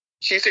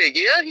 She said,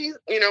 yeah, he's,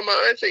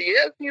 my aunt said,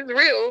 yes, he's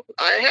real.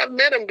 I have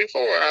met him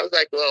before. I was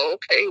like, well,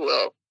 okay,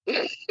 well,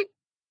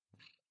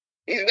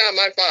 he's not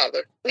my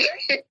father.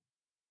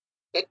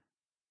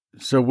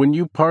 So when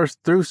you parse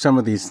through some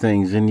of these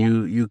things and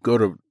you go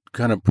to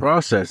kind of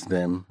process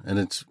them, and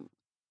it's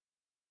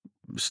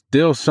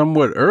still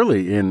somewhat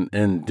early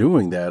in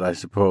doing that, I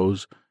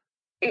suppose,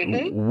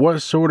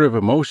 what sort of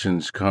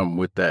emotions come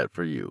with that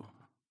for you?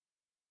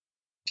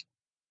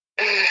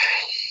 I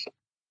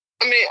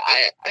mean,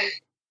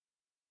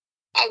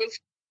 I was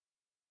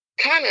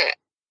kind of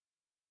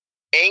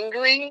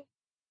angry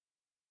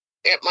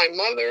at my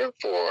mother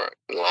for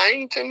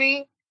lying to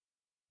me.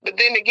 But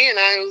then again,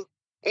 I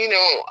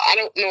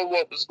don't know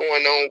what was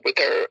going on with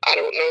her. I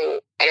don't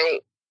know.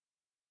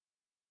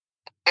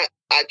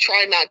 I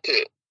try not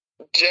to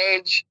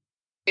judge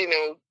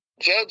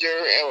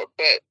her.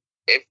 But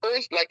at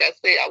first, like I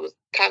say, I was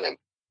kind of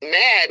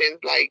mad and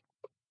like,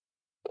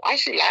 why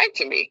she lied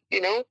to me?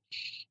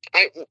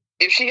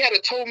 If she had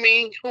told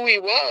me who he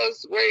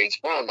was, where he's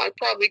from, I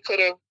probably could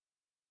have,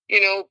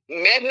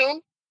 met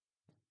him.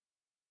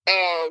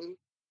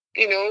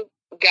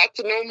 Got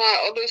to know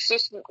my other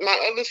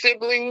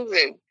siblings,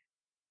 and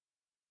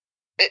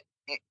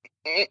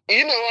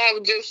I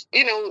would just,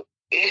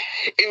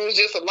 it was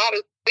just a lot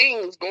of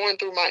things going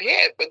through my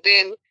head. But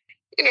then,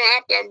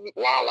 after a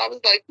while, I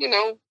was like,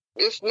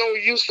 there's no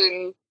use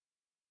in,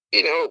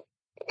 I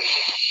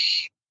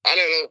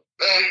don't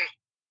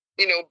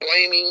know,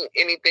 blaming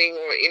anything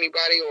or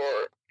anybody,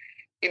 or,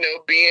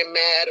 being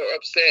mad or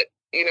upset,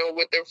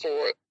 with her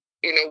for,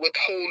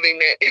 withholding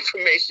that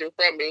information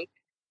from me.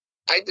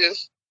 I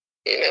just,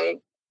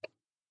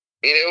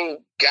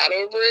 got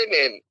over it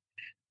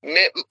and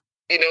met,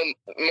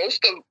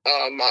 most of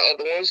my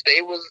other ones.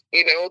 They were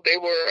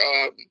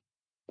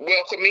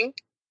welcoming.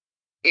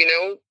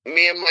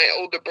 Me and my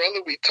older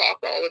brother, we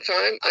talk all the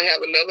time. I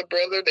have another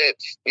brother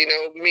that's,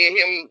 me and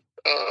him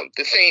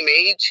the same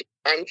age.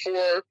 I'm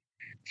 4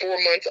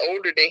 months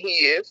older than he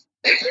is.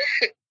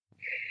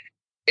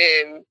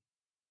 And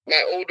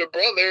my older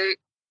brother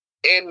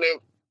and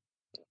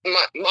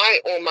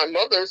on my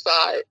mother's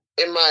side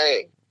and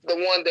the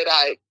one that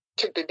I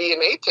took the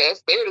DNA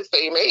test, they're the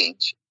same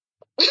age.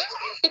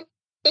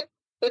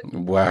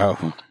 Wow.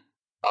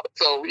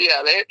 So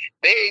yeah,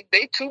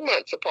 they 2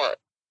 months apart.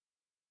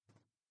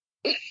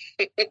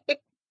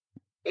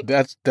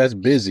 That's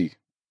busy.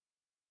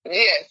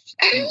 Yes.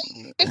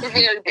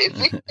 Very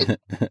busy.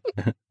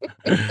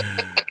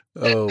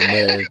 Oh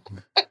man.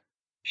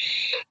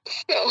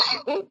 So,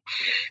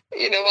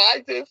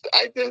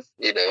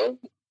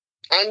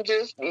 I'm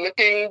just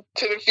looking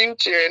to the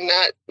future and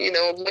not,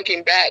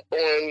 looking back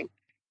on,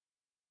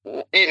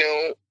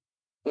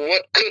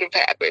 what could have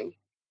happened.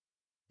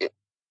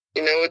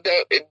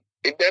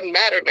 It doesn't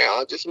matter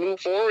now. I just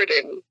move forward,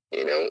 and,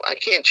 I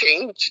can't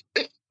change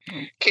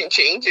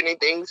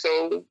anything.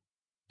 So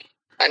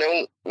I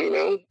don't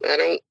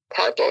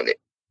harp on it.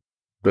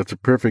 That's a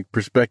perfect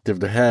perspective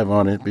to have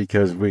on it,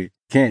 because we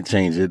can't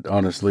change it,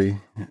 honestly.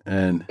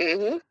 And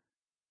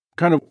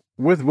kind of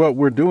with what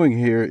we're doing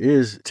here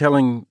is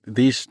telling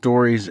these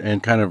stories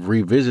and kind of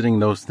revisiting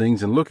those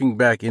things and looking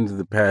back into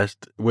the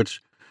past,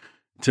 which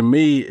to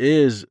me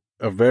is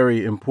a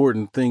very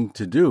important thing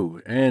to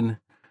do. And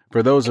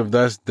for those of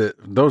us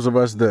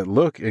that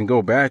look and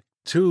go back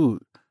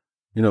to,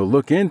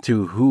 look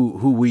into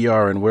who we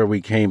are and where we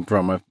came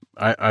from,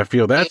 I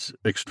feel that's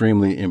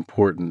extremely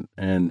important.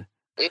 And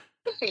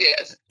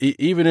yes,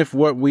 even if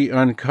what we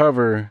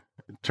uncover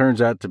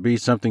turns out to be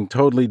something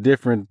totally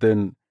different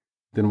than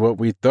what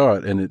we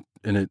thought, and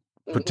it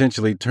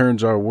potentially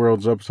turns our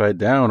worlds upside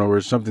down, or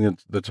is something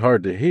that's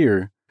hard to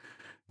hear,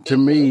 to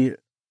me,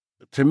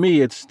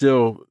 it's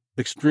still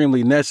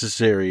extremely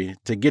necessary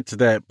to get to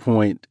that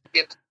point,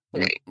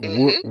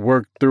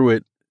 work through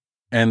it,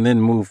 and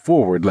then move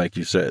forward, like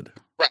you said.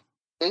 Right.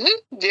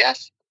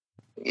 Yes.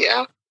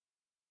 Yeah.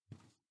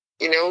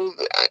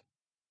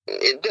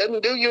 It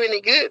doesn't do you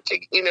any good to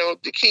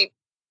keep,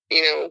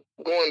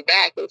 going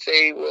back and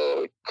say,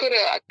 well,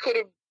 I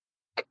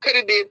could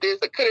have did this,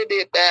 I could have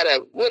did that, I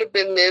would have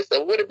been this, I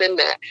would have been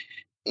that.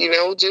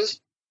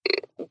 Just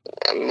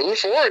move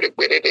forward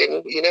with it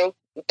and,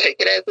 take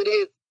it as it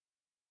is.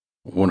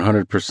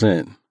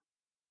 100%.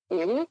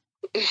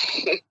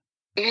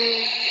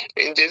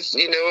 And just,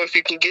 if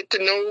you can get to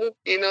know,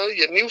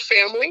 your new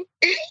family,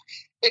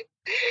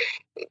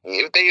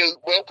 if they are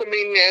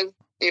welcoming as,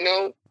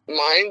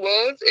 mine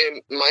was,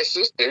 and my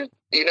sister,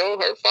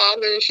 her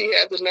father, and she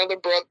has another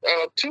brother,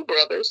 2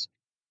 brothers,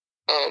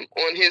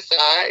 on his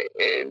side,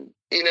 and,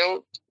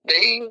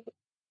 they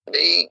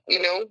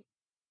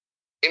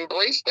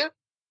embraced her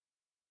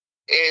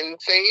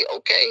and say,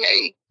 okay,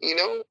 hey,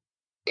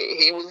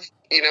 he was,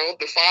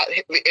 the father,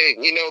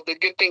 the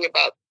good thing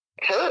about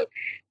her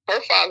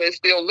father is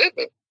still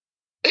living.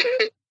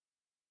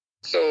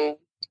 So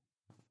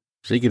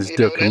you can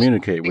still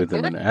communicate with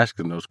him and ask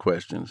him those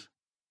questions.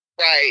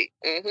 Right.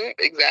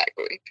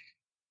 Exactly.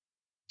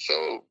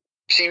 So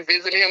she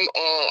visited him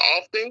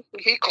often.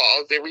 He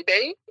calls every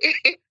day.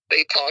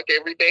 They talk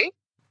every day.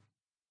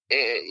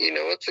 And,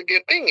 it's a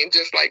good thing. And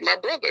just like my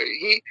brother,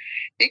 he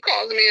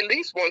calls me at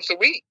least once a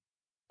week,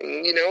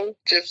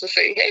 just to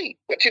say, hey,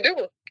 what you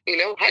doing?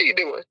 How you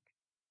doing?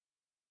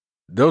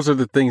 Those are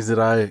the things that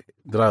I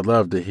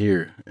love to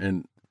hear.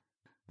 And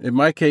in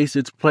my case,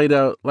 it's played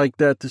out like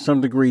that to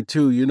some degree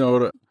too.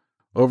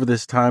 Over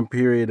this time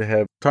period, I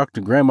have talked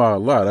to Grandma a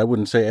lot. I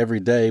wouldn't say every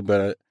day,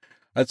 but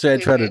I'd say I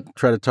try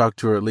to talk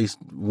to her at least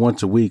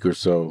once a week or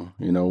so.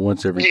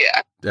 Once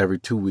every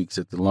 2 weeks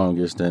at the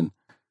longest. And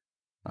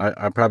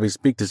I probably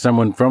speak to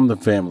someone from the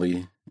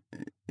family,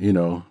 you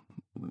know,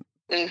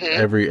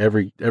 every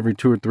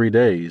 2 or 3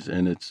 days,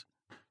 and it's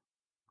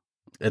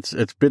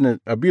been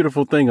a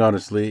beautiful thing,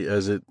 honestly,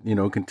 as it,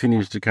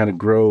 continues to kind of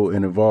grow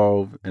and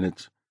evolve, and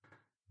it's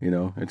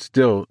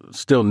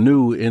still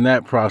new in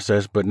that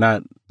process, but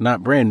not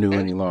brand new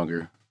any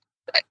longer.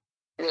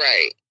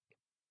 Right.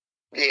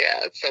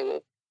 Yeah.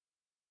 So,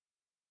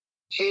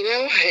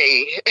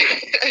 hey,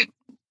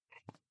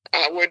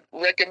 I would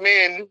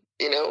recommend,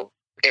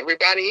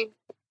 everybody,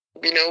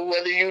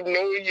 whether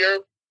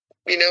your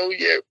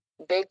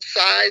both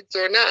sides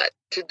or not,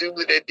 to do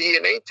the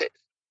DNA test,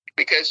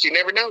 because you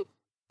never know.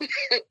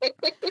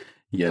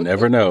 You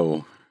never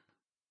know.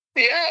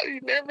 Yeah, you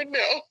never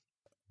know.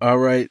 All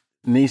right,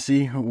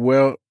 Nisi.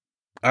 Well,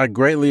 I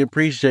greatly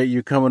appreciate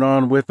you coming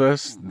on with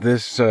us.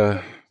 This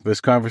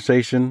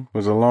conversation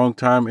was a long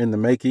time in the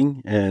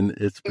making, and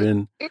it's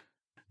been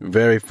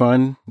very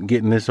fun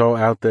getting this all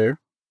out there.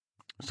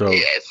 So,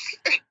 yes.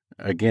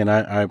 Again,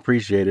 I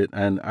appreciate it.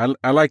 And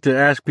I like to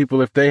ask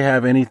people if they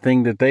have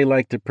anything that they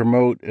like to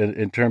promote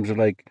in terms of,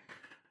 like,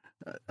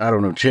 I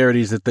don't know,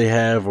 charities that they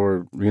have,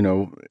 or,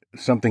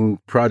 something,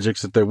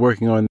 projects that they're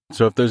working on.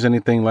 So if there's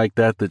anything like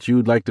that you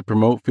would like to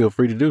promote, feel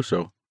free to do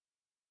so.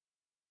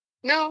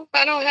 No,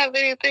 I don't have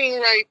anything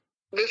right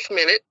this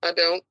minute. I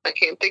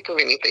can't think of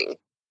anything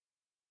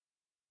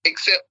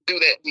except do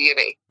that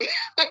DNA.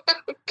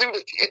 Do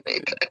the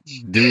DNA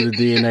test. Do the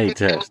DNA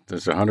test.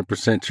 That's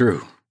 100%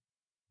 true.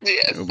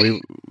 Yes.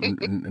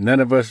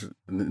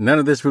 None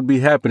of this would be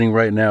happening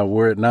right now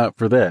were it not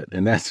for that.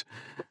 And that's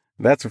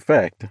a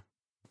fact.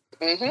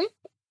 Mm-hmm.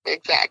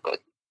 Exactly.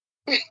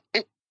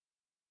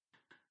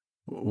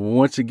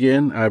 Once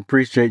again, I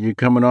appreciate you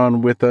coming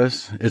on with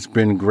us. It's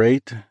been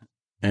great.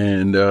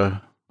 And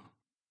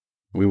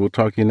we will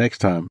talk to you next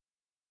time.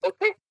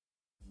 Okay.